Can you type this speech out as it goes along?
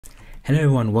Hello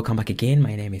everyone, welcome back again.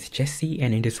 My name is Jesse,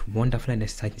 and in this wonderful and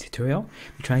exciting tutorial,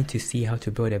 we're trying to see how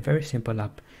to build a very simple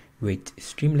app with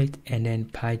Streamlit and then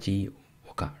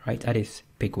PyGWalker, right? That is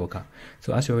PyGWalker.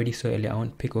 So as you already saw earlier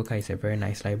on, PyGWalker is a very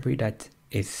nice library that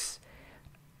is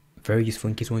very useful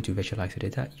in case you want to visualize your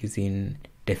data using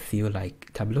the field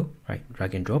like Tableau, right?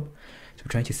 Drag and drop. So we're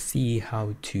trying to see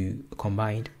how to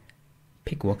combine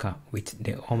PyGWalker with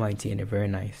the almighty and a very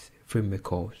nice framework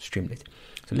called Streamlit.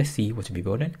 So let's see what to be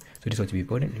building. So this is what to be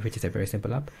building, which is a very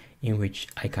simple app in which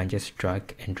I can just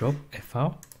drag and drop a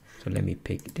file. So let me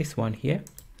pick this one here,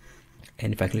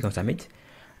 and if I click on submit,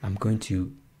 I'm going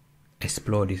to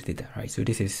explore this data, right? So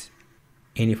this is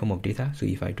any form of data. So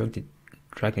if I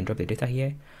drag and drop the data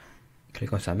here,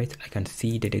 click on submit, I can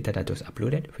see the data that was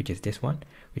uploaded, which is this one,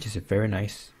 which is a very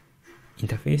nice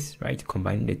interface, right?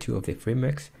 Combining the two of the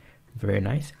frameworks, very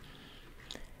nice.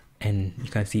 And you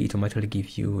can see it automatically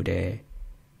gives you the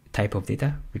type of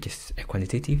data, which is a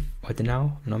quantitative,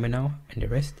 ordinal, nominal, and the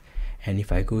rest. And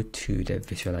if I go to the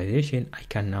visualization, I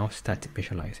can now start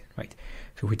visualizing, right?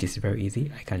 So which is very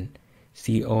easy. I can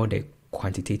see all the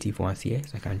quantitative ones here,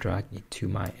 so I can drag it to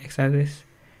my x-axis,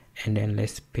 and then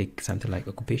let's pick something like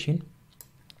occupation.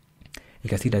 You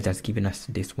can see that that's given us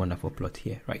this wonderful plot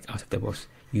here, right, out of the box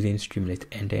using Streamlit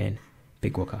and then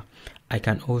PyGWalker. I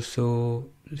can also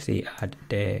say add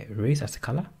the race as a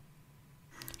color.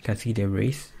 You can see the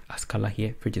race as color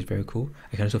here, which is very cool.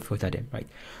 I can also filter them, right?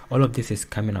 All of this is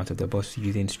coming out of the box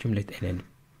using Streamlit and then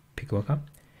PyGWalker.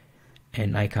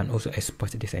 And I can also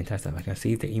export this entire stuff. I can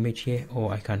save the image here,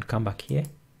 or I can come back here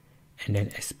and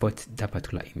then export that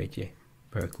particular image here.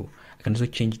 Very cool. I can also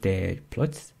change the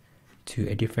plots to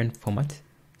a different format.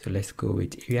 So let's go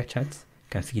with area charts.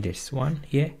 You can see this one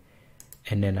here.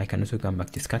 And then I can also come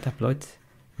back to scatter plot.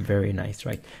 Very nice,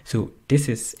 right? So this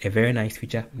is a very nice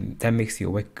feature that makes your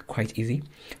work quite easy.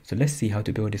 So let's see how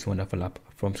to build this wonderful app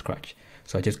from scratch.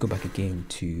 So I just go back again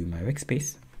to my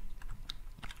workspace,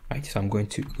 right? So I'm going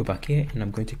to go back here and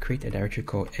I'm going to create a directory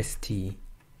called st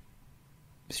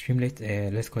Streamlit.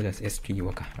 Let's call this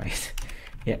st-walker, right?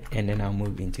 Yeah, and then I'll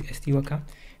move into st-walker.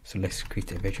 So let's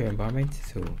create a virtual environment.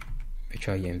 So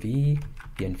virtual env,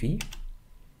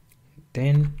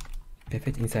 then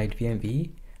perfect. Inside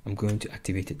VNV, I'm going to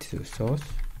activate it to source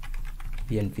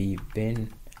VNV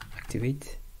bin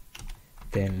activate.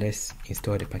 Then let's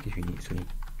install the package we need. So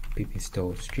pip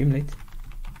install Streamlit,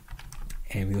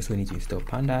 and we also need to install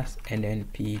Pandas and then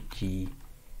PyGWalker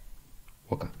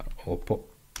or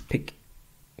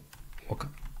PyGWalker,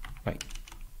 right?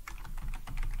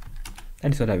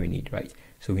 That is all that we need, right?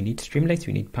 So we need Streamlit,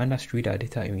 we need Pandas to read our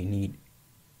data, and we need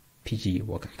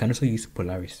PyGWalker. You can also use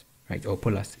Polaris, right, or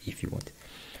Polars if you want.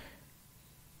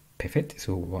 Perfect.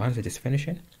 So once it is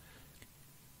finishing,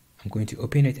 I'm going to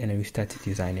open it and then we start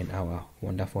designing our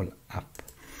wonderful app.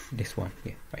 This one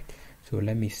here, right? So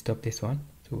let me stop this one.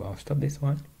 So I'll stop this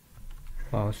one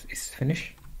whilst it's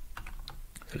finished.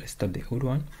 So let's stop the old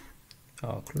one.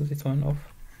 I'll close this one off.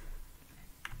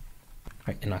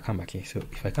 Right, and I'll come back here. So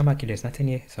if I come back here, there's nothing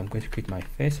here. So I'm going to create my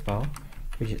first file,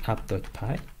 which is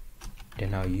app.py.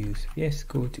 Then I'll use VS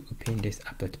Code to open this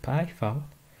app.py file,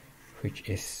 which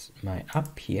is my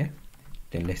app here.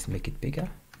 Then let's make it bigger.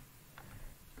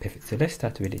 Perfect. So let's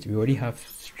start with it. We already have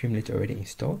Streamlit already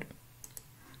installed.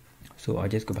 So I'll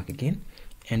just go back again,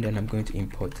 and then I'm going to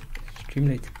import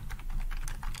Streamlit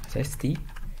as st.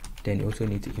 Then you also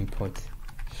need to import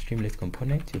Streamlit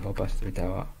component to help us with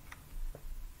our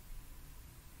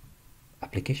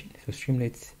application. So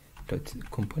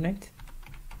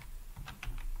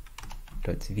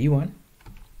Streamlit.component.v1.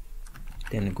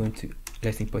 Then I'm going to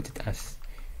let's import it as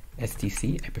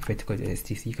stc. I prefer to call it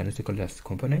stc. You can also call it as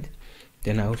component.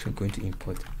 Then I'm also going to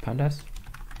import pandas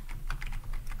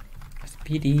as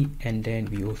pd, and then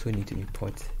we also need to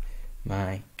import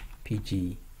my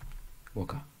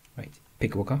PyGWalker, right?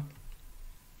 PyGWalker.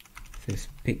 So it's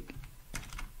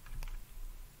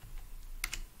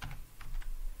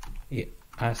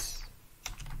as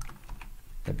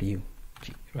wg,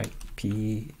 right?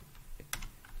 P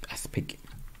as pig.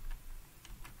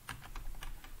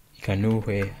 You can know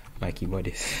where my keyboard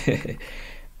is.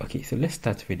 Okay, so let's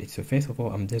start with it. So first of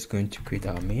all, I'm just going to create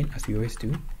our main as we always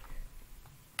do.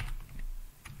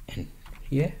 And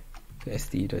here, so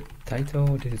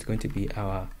st.title, this is going to be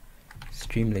our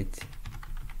Streamlit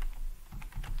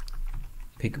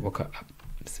PyGWalker app.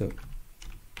 So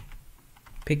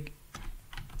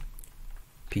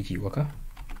PyGWalker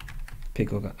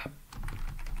app.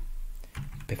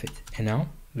 Perfect. And now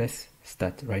let's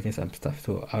start writing some stuff.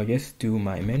 So I'll just do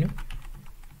my menu.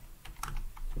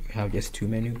 We have just two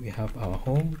menus. We have our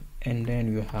home, and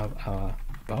then we have our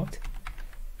about.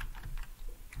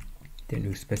 Then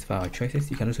we'll specify our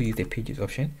choices. You can also use the pages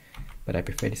option, but I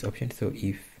prefer this option. So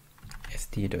if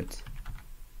st dot,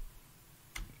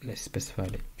 let's specify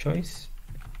the choice.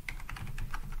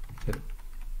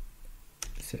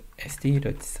 So st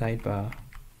dot sidebar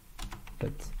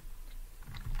dot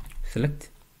select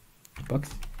box.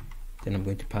 Then I'm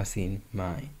going to pass in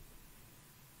my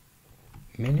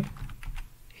menu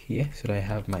here, so that I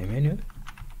have my menu.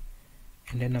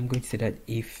 And then I'm going to say that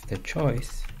if the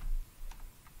choice,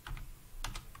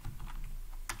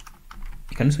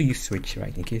 you can also use switch,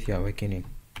 right, in case you are working in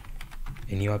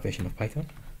a newer version of Python.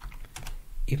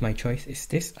 If my choice is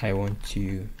this, I want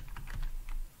to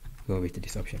go with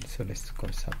this option. So let's go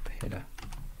sub header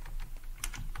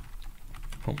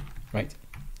home, right?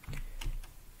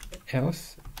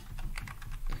 Else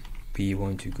we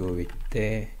want to go with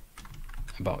the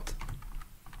about.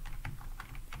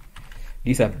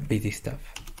 These are basic stuff.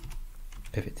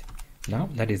 Perfect. Now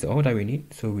that is all that we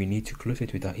need, so we need to close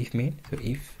it with our if main. So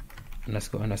if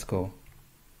underscore underscore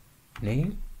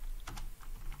name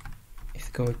is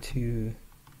equal to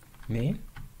main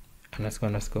underscore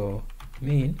underscore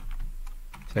main,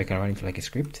 so I can run it like a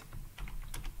script.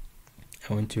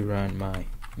 I want to run my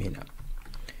main app.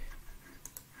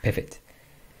 Perfect.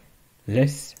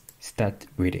 Let's start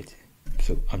with it.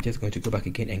 So I'm just going to go back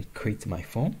again and create my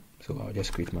form. So I'll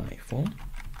just create my form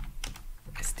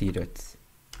st dot,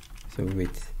 so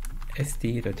with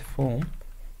st dot form,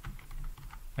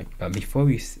 before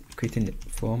we creating the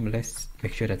form, let's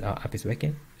make sure that our app is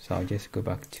working. So I'll just go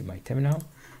back to my terminal.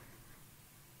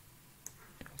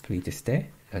 Hopefully it is there.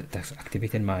 That's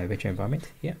activated my virtual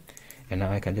environment here. And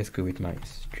now I can just go with my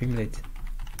Streamlit.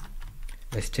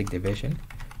 Let's check the version.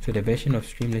 So the version of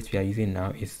Streamlit we are using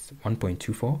now is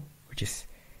 1.24, which is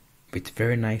with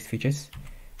very nice features.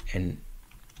 And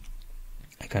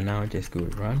I can now just go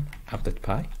run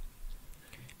app.py.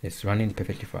 It's running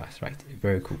perfectly for us, right?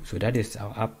 Very cool. So that is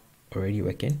our app already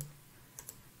working.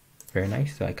 Very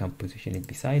nice. So I can position it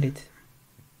beside it.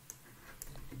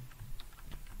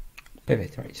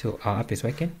 Perfect, right? So our app is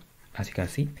working, as you can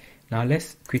see. Now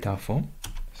let's create our form.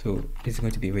 So this is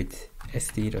going to be with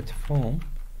st.form.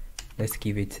 Let's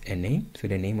give it a name. So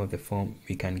the name of the form,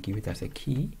 we can give it as a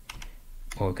key,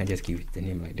 or we can just give it the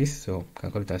name like this. So I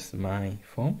can call it as my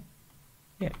form.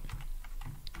 Yeah,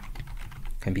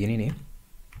 can be any name,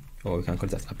 or we can call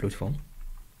it as upload form.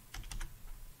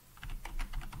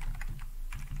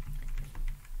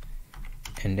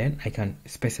 And then I can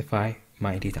specify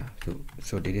my data.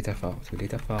 So the data file. So the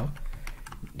data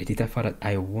file that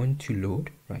I want to load,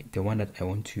 right? The one that I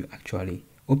want to actually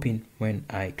open when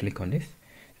I click on this.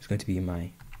 It's going to be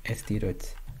my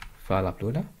st.file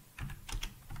uploader,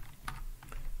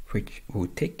 which will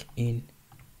take in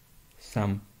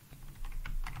some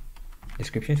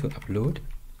description to upload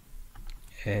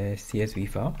a CSV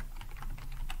file,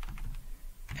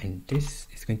 and this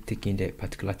is going to take in the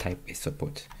particular type it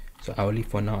supports. So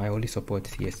for now I only support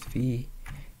CSV,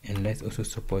 and let's also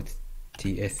support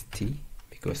TST,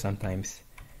 because sometimes,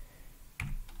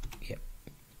 yeah,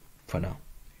 for now.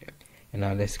 Yeah. And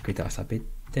now let's create our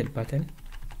submitted button.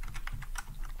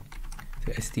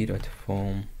 So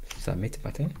st.form submit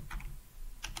button,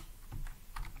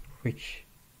 which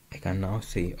I can now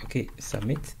say, okay,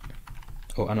 submit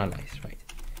or analyze, right?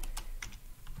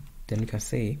 Then you can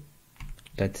say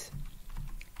that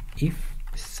if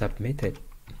submitted,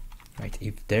 right,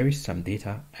 if there is some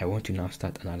data, I want to now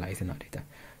start analyzing our data.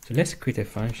 So let's create a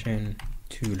function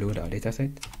to load our data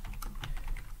set.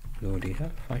 Load data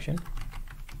function.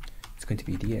 It's going to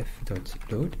be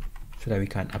df.load, so that we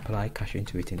can apply caching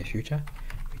to it in the future.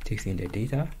 It takes in the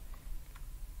data,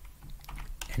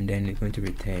 and then it's going to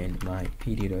return my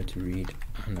pd.read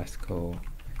underscore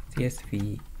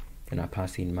CSV. Then I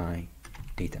pass in my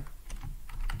data.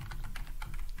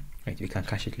 Right, we can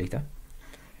cache it later.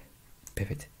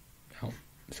 Perfect. Now,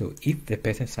 so if the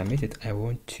person submitted, I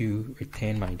want to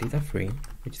return my data frame,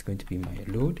 which is going to be my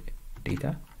load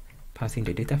data, passing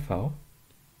the data file,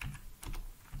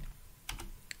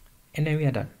 and then we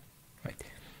are done. Right.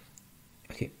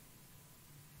 Okay.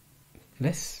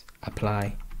 Let's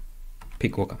apply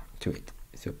PyGWalker to it.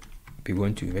 So we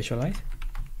want to visualize.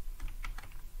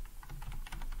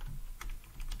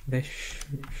 Right.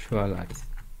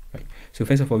 So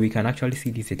first of all, we can actually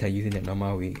see this data using the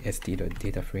normal way,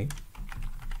 st.data frame.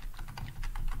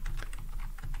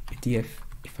 df,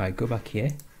 if I go back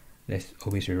here, let's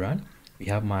always rerun. We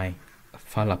have my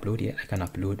file upload here. I can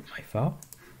upload my file.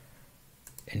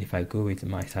 And if I go with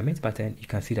my submit button, you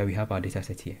can see that we have our data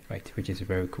set here, right? Which is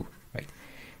very cool, right?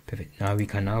 Perfect. Now we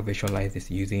can now visualize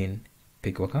this using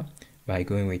PyGWalker by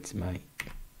going with my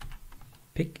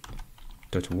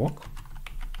pig.walk.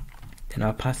 Then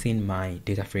I'll pass in my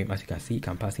data frame. As you can see, you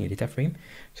can pass in a data frame,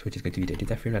 so which is going to be the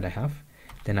data frame that I have.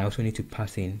 Then I also need to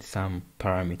pass in some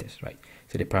parameters, right?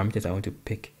 So the parameters I want to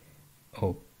pick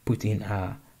or put in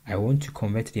are, I want to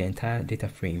convert the entire data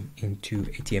frame into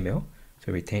HTML.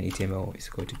 So return HTML is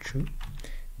equal to true.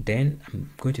 Then I'm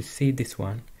going to save this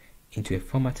one into a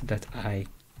format that I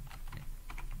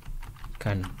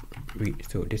can read.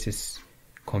 So this is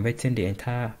converting the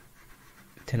entire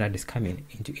thing that is coming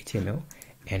into HTML,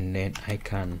 and then I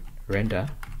can render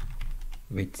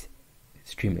with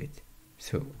Streamlit.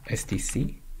 So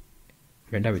STC,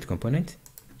 render with component.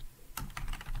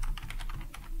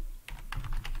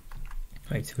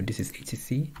 Right, so this is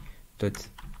HTC.html.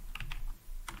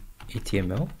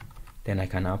 Then I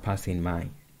can now pass in my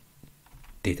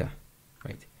data,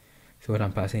 right? So what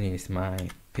I'm passing in is my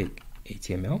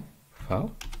PyGWalker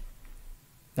file.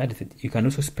 That is it. You can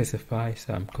also specify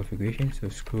some configuration. So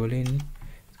scrolling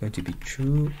is going to be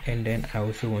true, and then I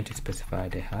also want to specify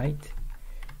the height.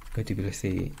 It's going to be, let's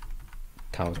say,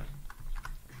 1000.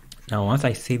 Now once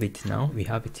I save it, now we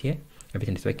have it here,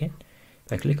 everything is working.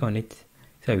 If I click on it,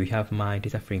 so we have my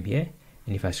data frame here,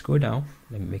 and if I scroll down,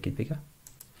 let me make it bigger,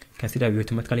 you can see that we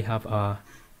automatically have our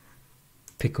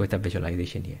PyGWalker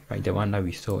visualization here, right? The one that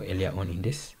we saw earlier on in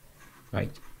this,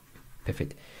 right?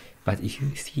 Perfect. But if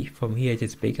you see from here,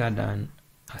 it's bigger than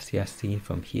as you are seeing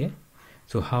from here.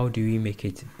 So how do we make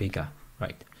it bigger,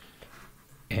 right?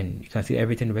 And you can see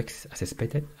everything works as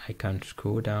expected. I can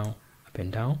scroll down, up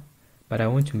and down, but I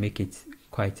want to make it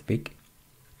quite big,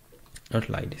 not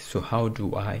like this. So how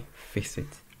do I fix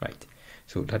it, right?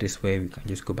 So that is where we can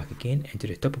just go back again, and to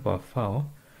the top of our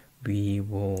file, we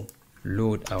will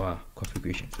load our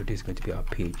configuration. So this is going to be our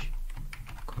page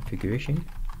configuration,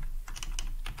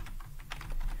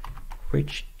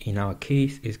 which in our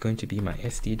case is going to be my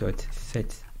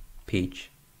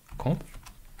st.setPageConf,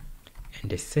 and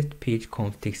the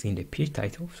setPageConf takes in the page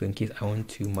title. So in case I want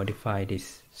to modify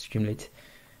this Streamlit,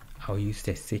 I'll use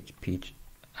the setPage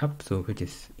app, so which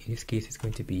is in this case is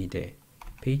going to be the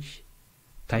page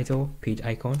title, page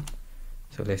icon.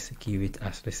 So let's give it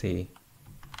as, let's say,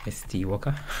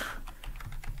 STWalker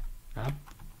app,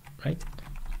 right?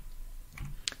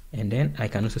 And then I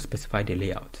can also specify the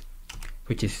layout,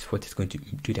 which is what is going to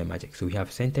do the magic. So we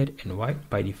have centered and wide.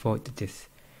 By default it is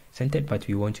centered, but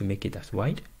we want to make it as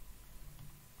wide,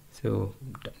 so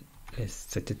let's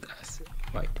set it as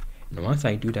wide. And once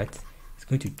I do that, it's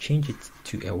going to change it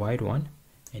to a wide one.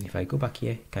 And if I go back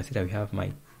here, you can see that we have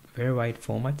my very wide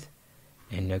format,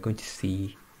 and you're going to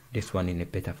see this one in a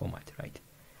better format, right?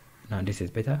 Now this is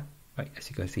better, right? As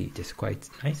you can see, it is quite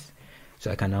nice.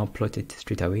 So I can now plot it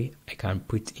straight away. I can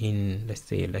put in,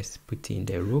 let's put in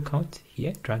the row count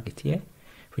here, drag it here,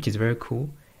 which is very cool.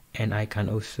 And I can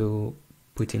also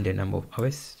put in the number of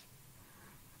hours,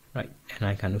 right? And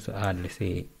I can also add, let's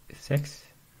say, sex,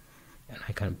 and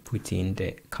I can put in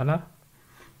the color.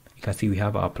 You can see we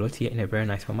have our plot here in a very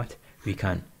nice format. We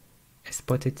can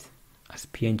export it as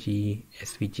PNG,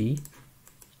 SVG.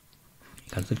 You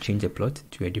can also change the plot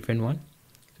to a different one.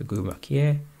 So go back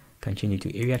here, can change it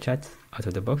to area chart out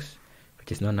of the box,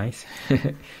 which is not nice.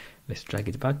 Let's drag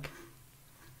it back,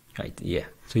 right? Yeah,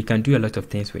 so you can do a lot of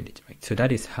things with it, right? So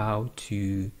that is how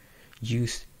to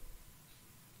use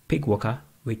PyGWalker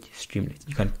with Streamlit.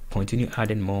 You can continue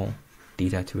adding more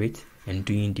data to it and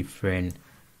doing different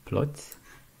plots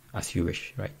as you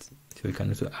wish, right? So you can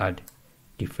also add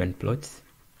different plots.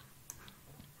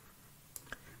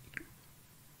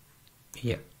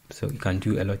 Yeah, so you can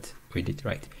do a lot with it,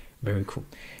 right? Very cool.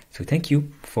 So thank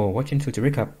you for watching. So to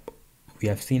recap, we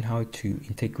have seen how to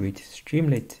integrate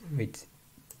Streamlit with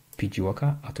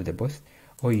PyGWalker out of the box.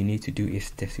 All you need to do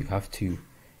is this: you have to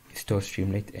install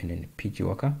Streamlit and then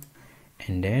PyGWalker,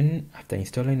 and then after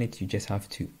installing it, you just have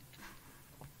to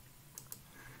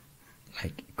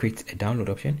create a download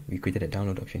option. We created a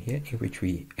download option here, in which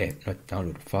we not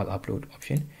download, file upload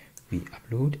option. We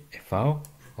upload a file.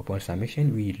 Upon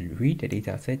submission, we read the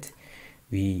data set,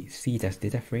 we see it as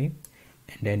data frame,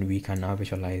 and then we can now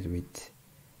visualize with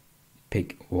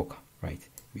PyGWalker, right?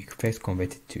 We first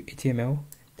convert it to HTML,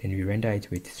 then we render it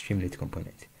with Streamlit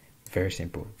component. Very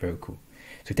simple, very cool.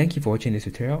 So thank you for watching this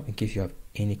tutorial. In case you have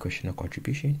any question or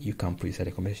contribution, you can put it in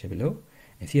the comment section below,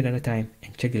 and see you another time,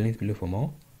 and check the links below for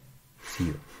more. See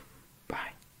you.